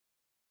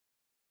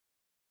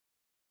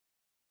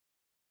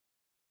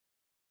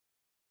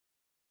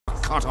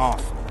cut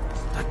off.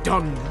 The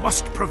Dun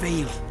must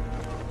prevail.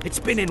 It's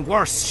been in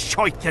worse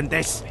shite than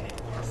this.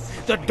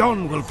 The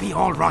Dun will be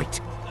all right.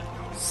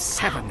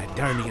 7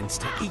 Eternians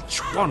to each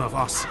one of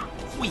us.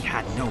 We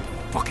had no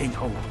fucking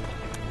hope.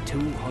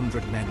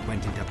 200 men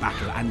went into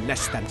battle and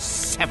less than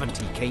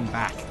 70 came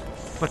back.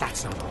 But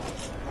that's not all.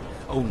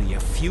 Only a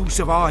few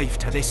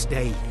survived to this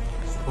day.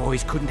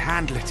 Boys couldn't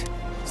handle it.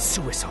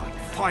 Suicide,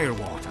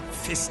 firewater,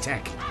 fist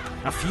tech.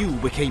 A few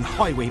became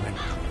highwaymen.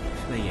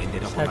 They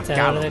ended up on the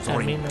gallows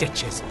or in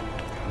ditches.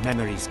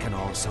 Memories can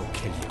also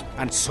kill you,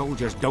 and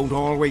soldiers don't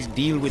always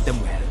deal with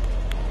them well.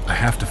 I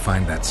have to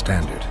find that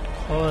standard.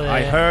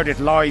 I heard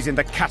it lies in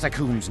the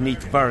catacombs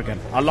neath Bergen,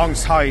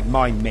 alongside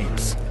my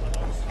mates.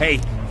 Hey,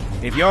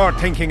 if you're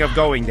thinking of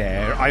going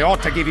there, I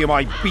ought to give you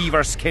my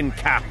beaver skin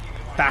cap.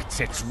 That's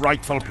its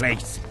rightful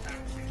place.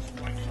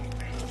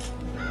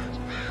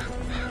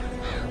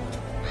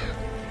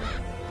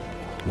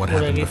 What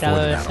happened before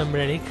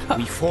the battle?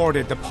 We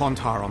forded the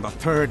Pontar on the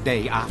 3rd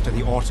day after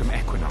the autumn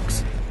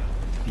equinox.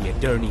 The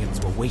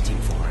Eternians were waiting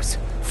for us,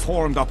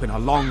 formed up in a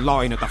long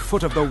line at the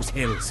foot of those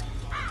hills.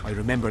 I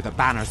remember the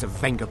banners of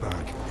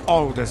Vengerberg,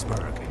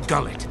 Aldersburg,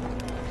 Gullet.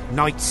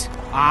 Knights,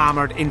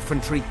 armoured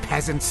infantry,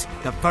 peasants,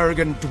 the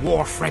Bergen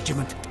Dwarf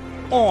Regiment.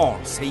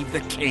 All save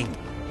the king.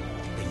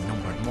 They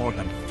numbered more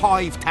than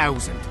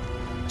 5,000.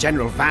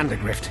 General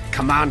Vandegrift,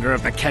 commander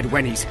of the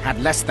Kedwennies,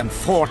 had less than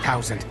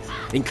 4,000,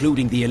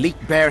 including the elite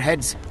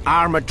Bearheads,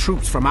 armoured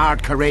troops from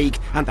Ard Caraig,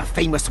 and the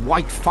famous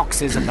White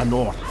Foxes of the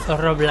north.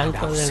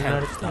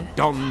 The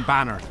Dun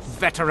Banner,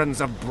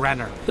 veterans of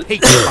Brenner,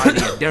 hated by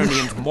the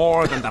Eternians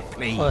more than the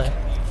plague.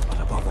 But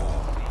above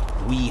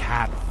all, we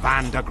had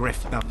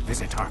Vandegrift the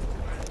Visitor.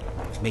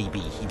 Maybe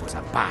he was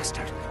a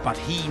bastard, but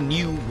he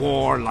knew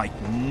war like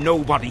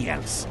nobody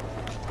else.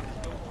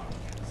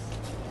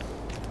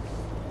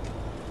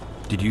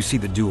 Did you see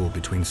the duel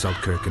between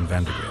Selkirk and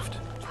Vandegrift?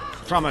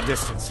 From a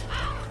distance.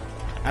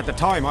 At the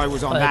time I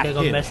was on that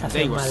hill,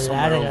 they were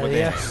somewhere over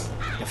there.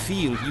 The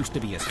field used to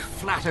be as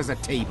flat as a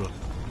table.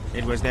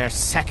 It was their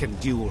second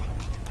duel.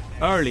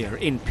 Earlier,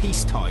 in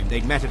peacetime,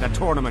 they'd met at a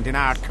tournament in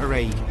Ard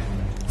Caraig.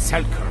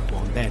 Selkirk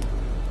won then.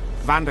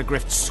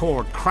 Vandegrift's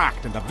sword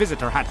cracked and the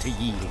Visitor had to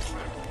yield.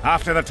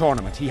 After the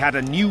tournament, he had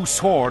a new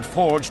sword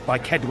forged by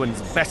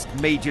Kedwen's best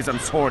mages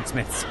and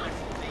swordsmiths.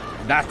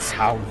 That's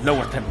how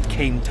Loatham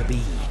came to be.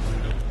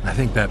 I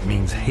think that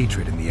means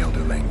hatred in the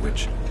Elder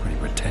language. Pretty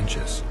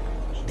pretentious.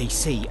 They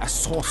say a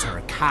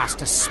sorcerer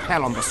cast a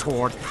spell on the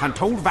sword and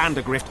told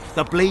Vandegrift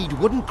the blade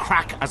wouldn't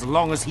crack as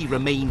long as he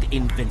remained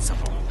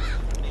invincible.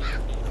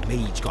 The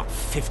mage got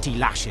 50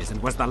 lashes and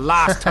was the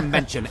last to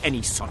mention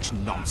any such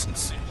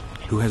nonsense.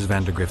 Who has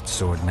Vandegrift's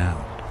sword now?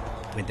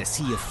 When the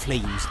Sea of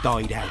Flames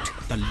died out,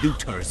 the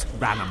looters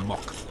ran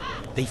amok.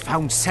 They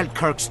found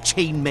Selkirk's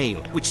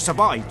chainmail, which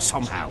survived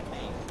somehow.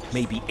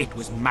 Maybe it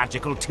was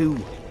magical too.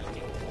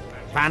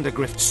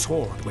 Vandegrift's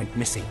sword went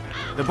missing.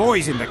 The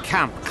boys in the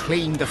camp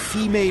claim the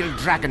female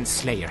dragon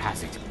slayer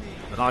has it,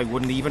 but I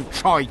wouldn't even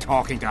try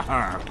talking to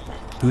her.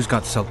 Who's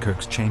got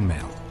Selkirk's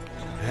chainmail?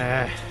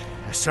 A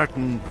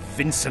certain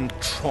Vincent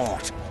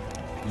Trott.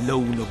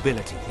 Low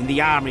nobility, in the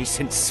army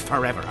since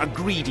forever, a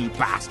greedy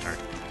bastard.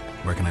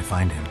 Where can I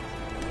find him?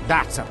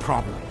 That's a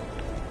problem.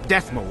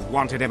 Deathmo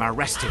wanted him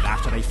arrested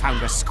after they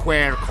found a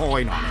square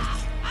coin on him.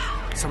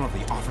 Some of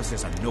the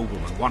officers and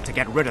noblemen want to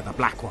get rid of the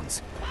Black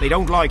Ones. They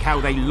don't like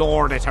how they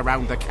lord it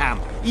around the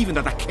camp, even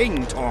though the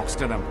king talks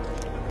to them.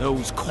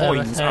 Those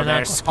coins are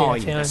their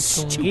sign, the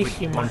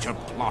stupid bunch of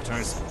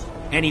plotters.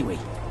 Anyway,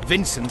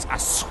 Vincent's a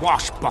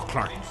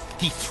swashbuckler.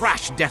 He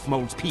thrashed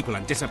Deathmold's people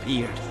and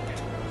disappeared.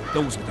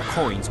 Those with the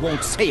coins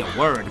won't say a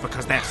word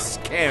because they're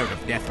scared of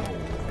Deathmold.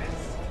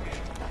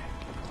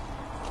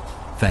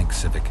 Thanks,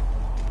 Civic.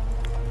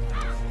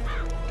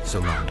 So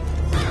long.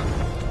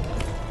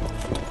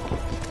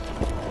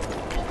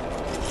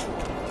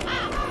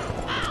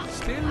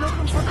 Still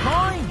looking for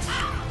coins.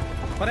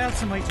 What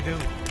else am I to do?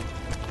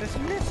 There's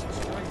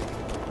lists, right?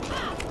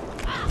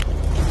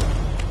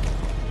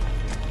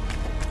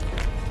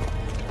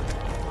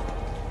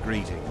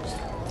 Greetings.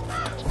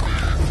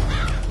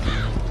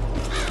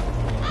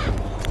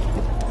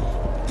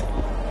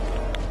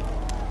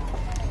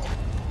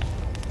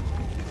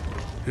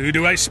 Who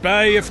do I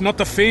spy if not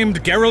the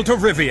famed Geralt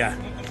of Rivia?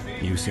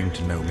 You seem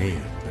to know me,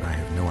 but I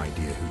have no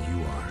idea who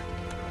you are.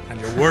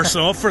 And you're worse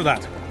off for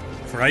that,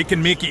 for I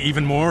can make you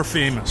even more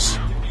famous.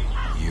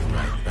 You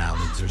write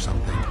ballads or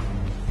something?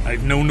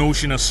 I've no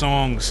notion of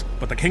songs,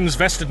 but the king's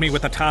vested me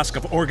with the task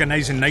of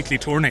organising nightly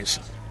tourneys.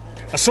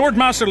 A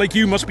swordmaster like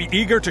you must be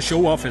eager to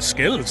show off his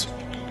skills.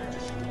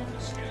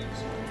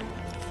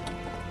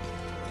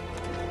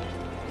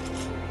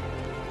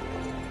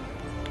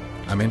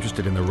 I'm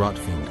interested in the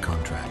Rotfiend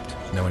contract.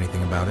 Know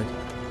anything about it?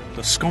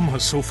 The scum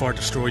has so far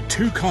destroyed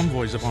 2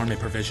 convoys of army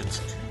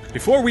provisions.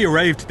 Before we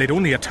arrived, they'd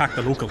only attacked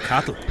the local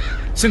cattle.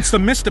 Since the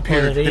mist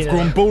appeared, they've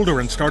grown bolder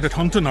and started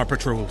hunting our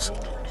patrols.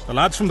 The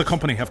lads from the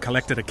company have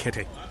collected a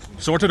kitty.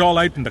 Sort it all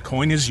out and the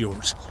coin is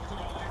yours.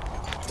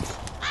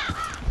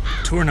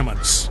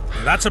 Tournaments.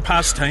 Now that's a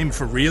pastime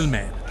for real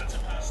men.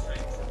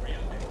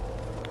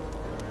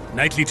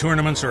 Nightly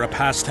tournaments are a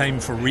pastime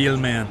for real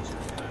men.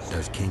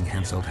 Does King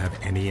Henselt have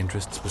any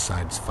interests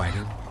besides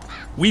fighting?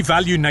 We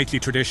value knightly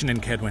tradition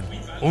in Kedwin.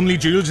 Only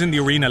duels in the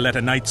arena let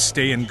a knight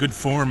stay in good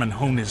form and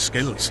hone his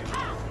skills.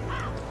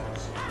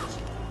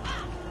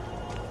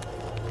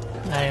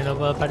 Vale, no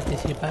puedo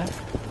participar.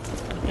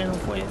 ¿Por qué no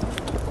puedo?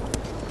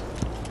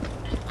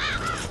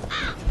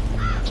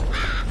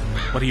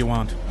 What do you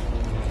want?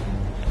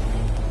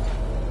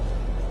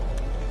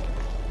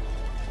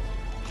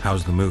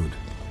 How's the mood?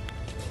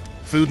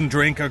 Food and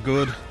drink are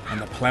good, and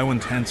the plough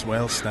and tent's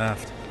well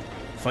staffed.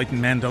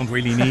 Fighting men don't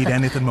really need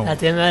anything more. La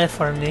tienda de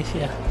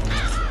Fornicia.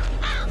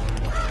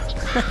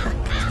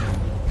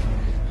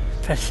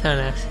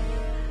 Personas.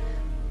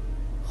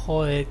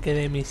 Joder, qué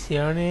de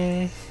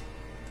misiones.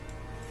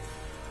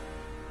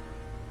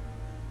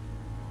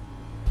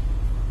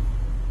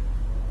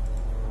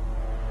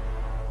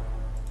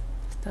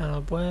 Esta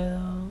no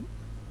puedo.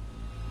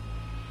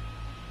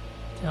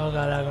 Tengo que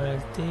hablar con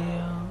el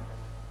tío.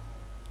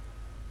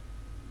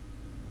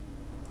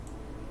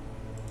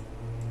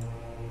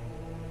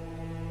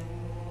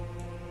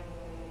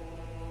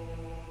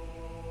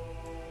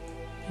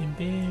 Bim,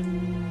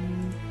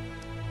 bim.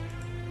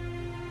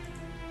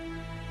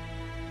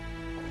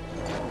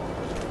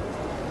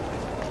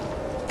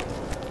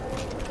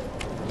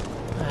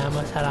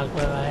 Vamos a la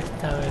cueva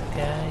esta a ver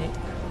qué hay.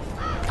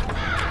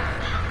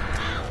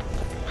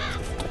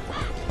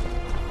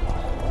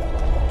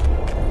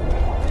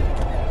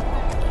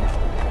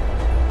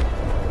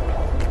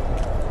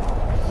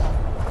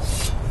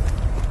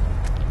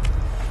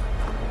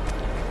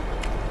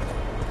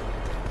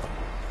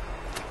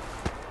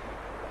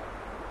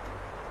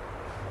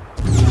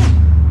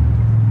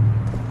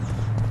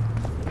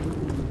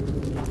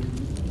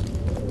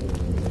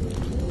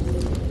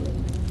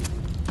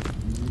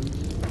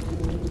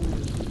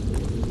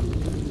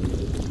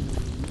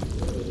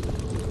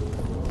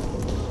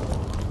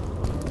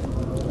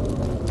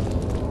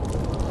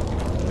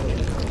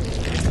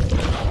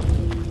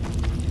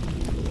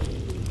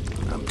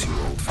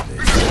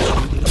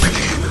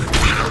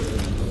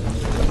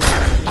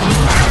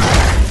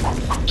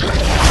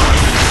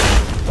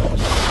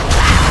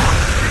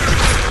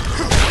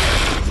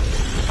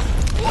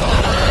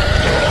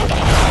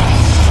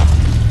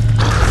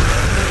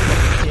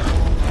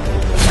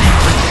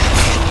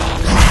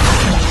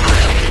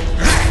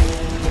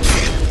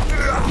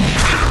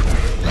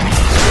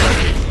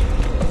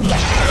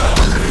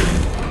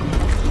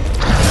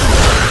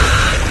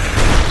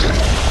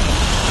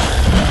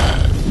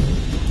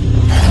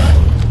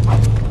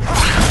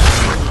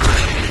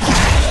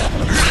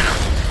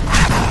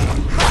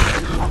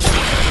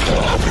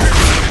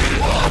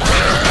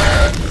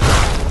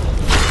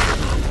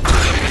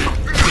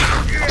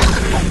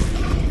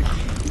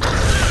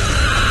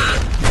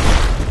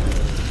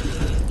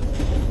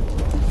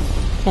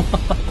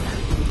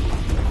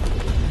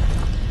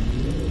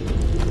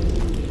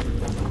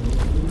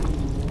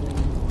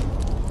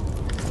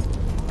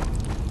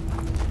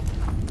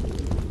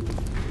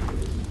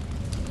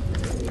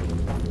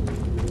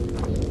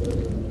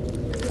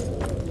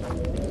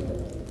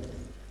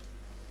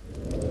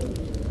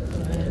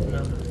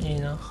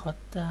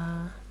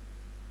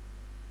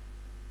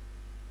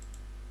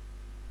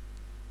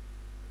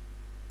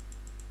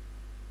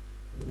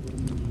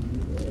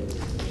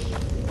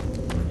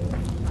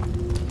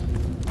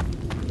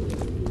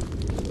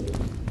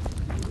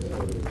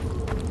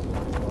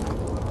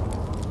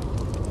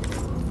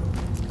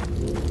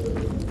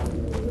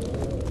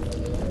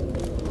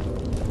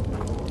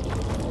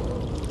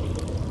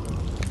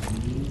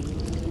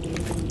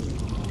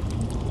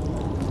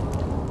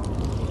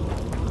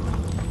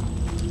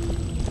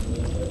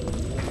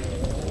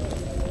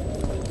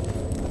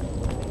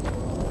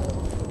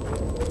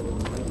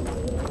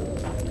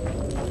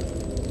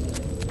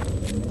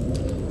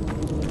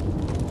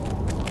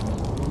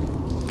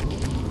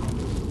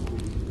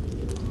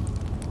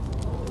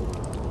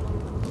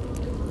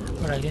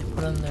 Por aquí es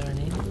por donde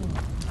venimos.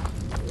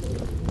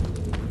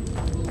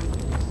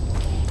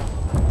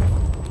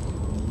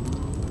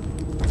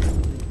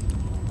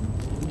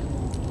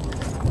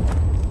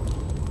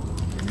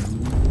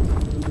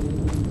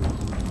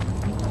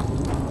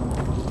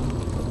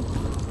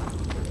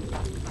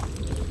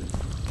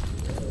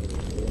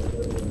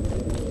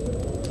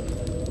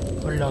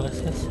 Por lo que es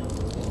eso.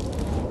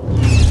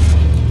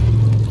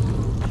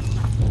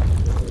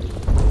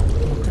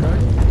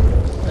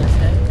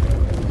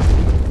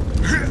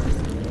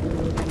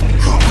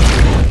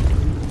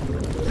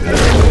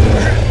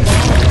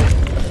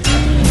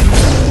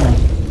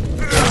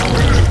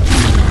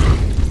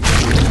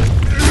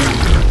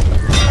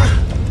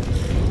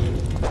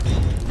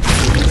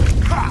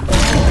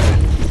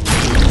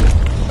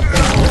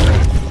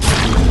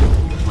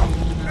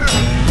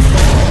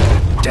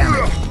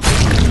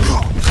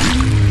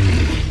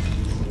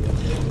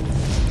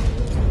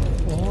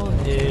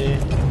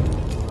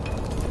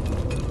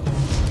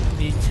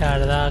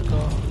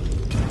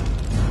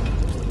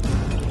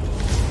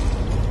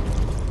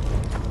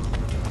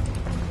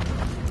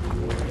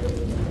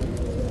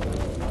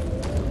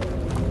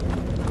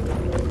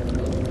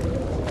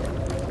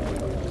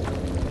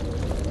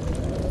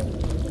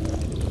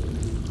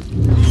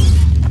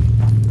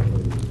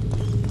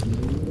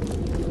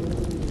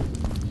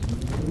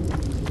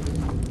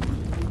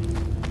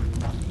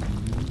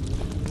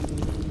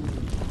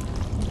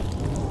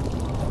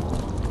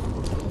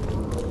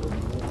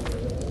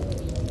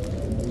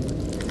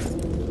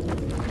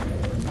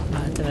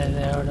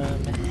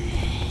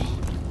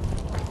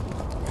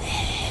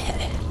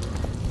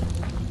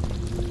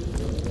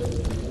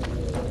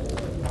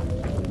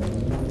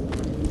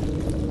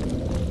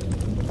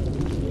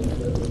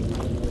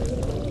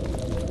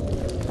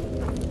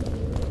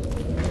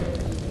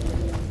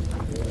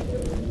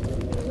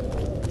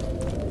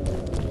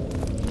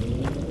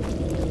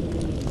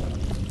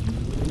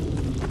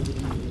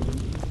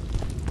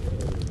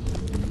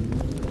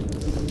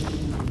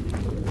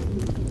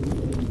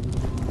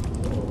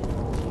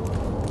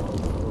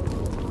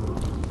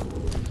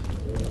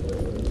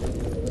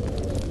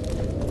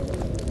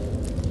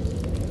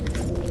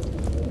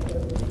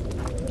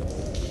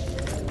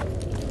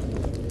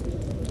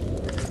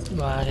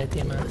 Buah, qué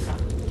timas.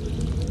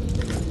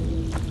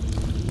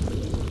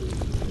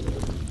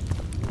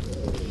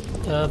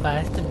 Yo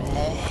para esto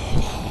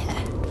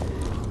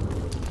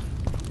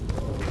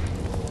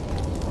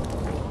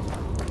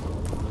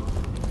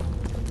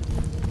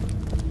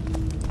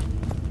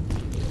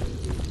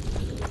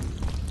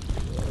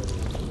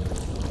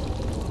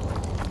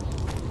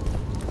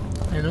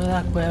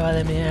Menuda cueva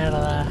de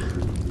mierda.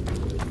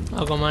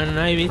 O como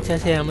no hay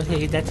bichos y la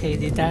musiquita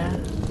chiquitita,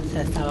 o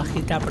sea, está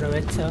bajita,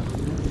 aprovecho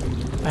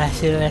para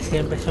decirle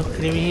siempre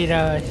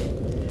suscribiros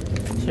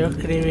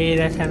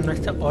a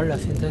nuestro... Hola,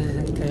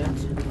 168.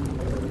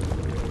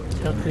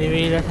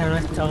 Suscribiros a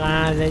nuestro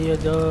canal de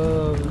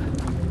YouTube,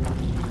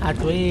 a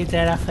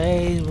Twitter, a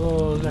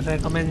Facebook,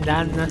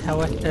 recomendadnos a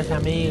vuestros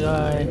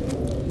amigos,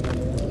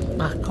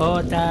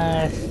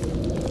 mascotas,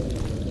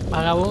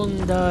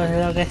 vagabundos,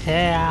 lo que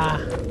sea.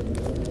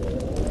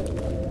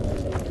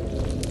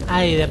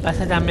 Y de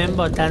paso también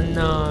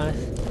votadnos,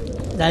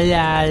 dadle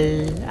a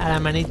la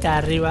manita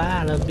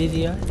arriba a los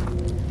vídeos,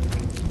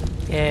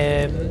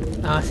 que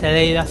vamos, he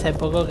leído hace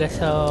poco que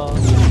eso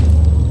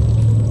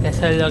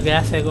es lo que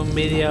hace que un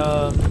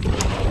vídeo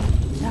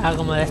sea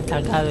como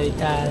destacado y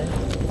tal.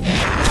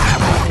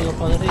 Digo,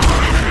 podría.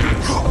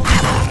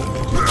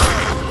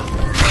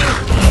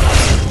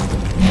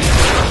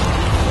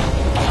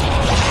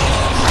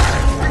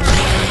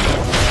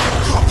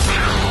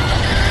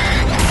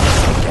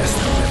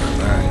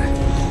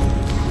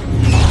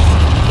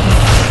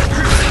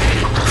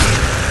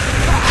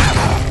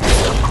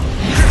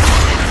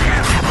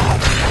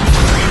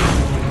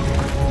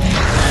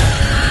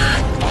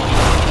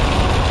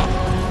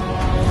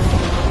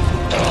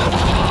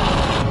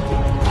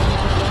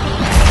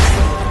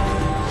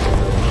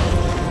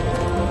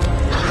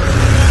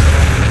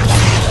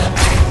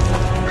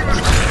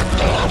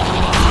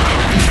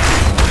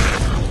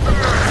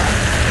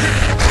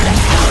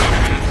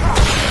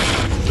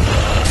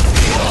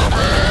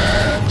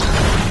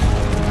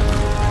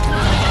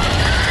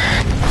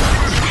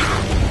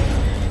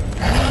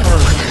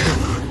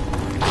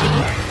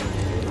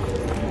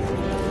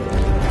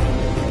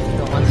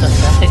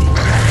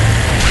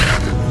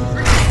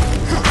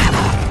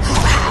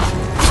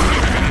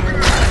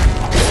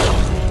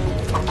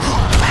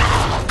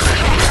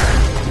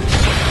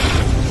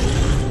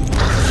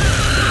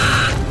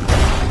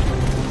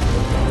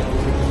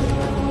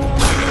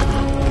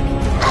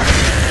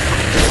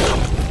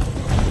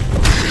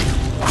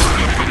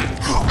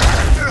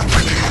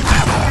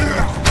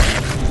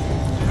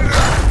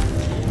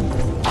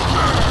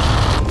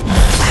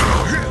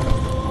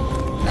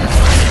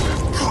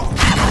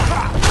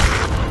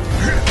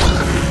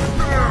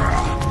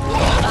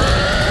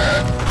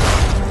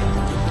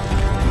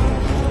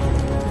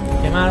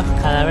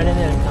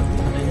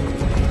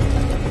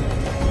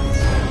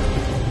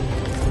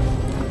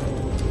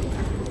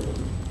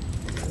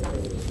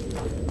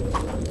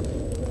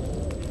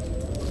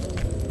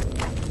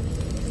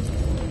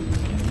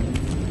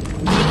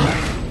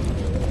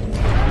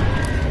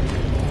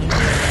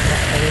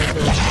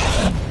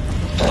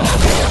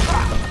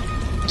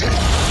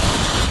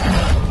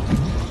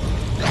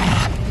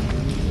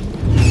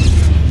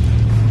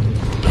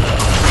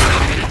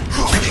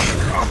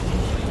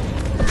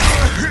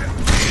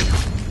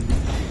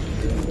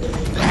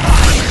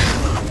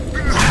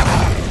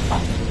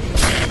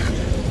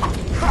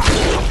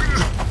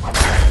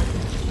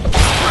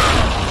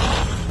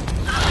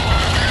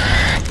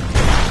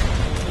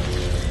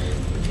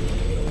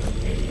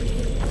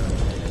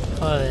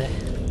 Joder.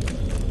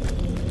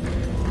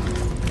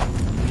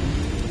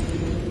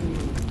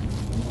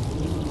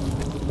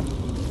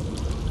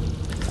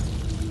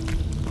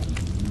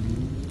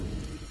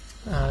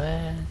 A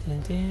ver,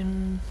 tin,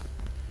 tin.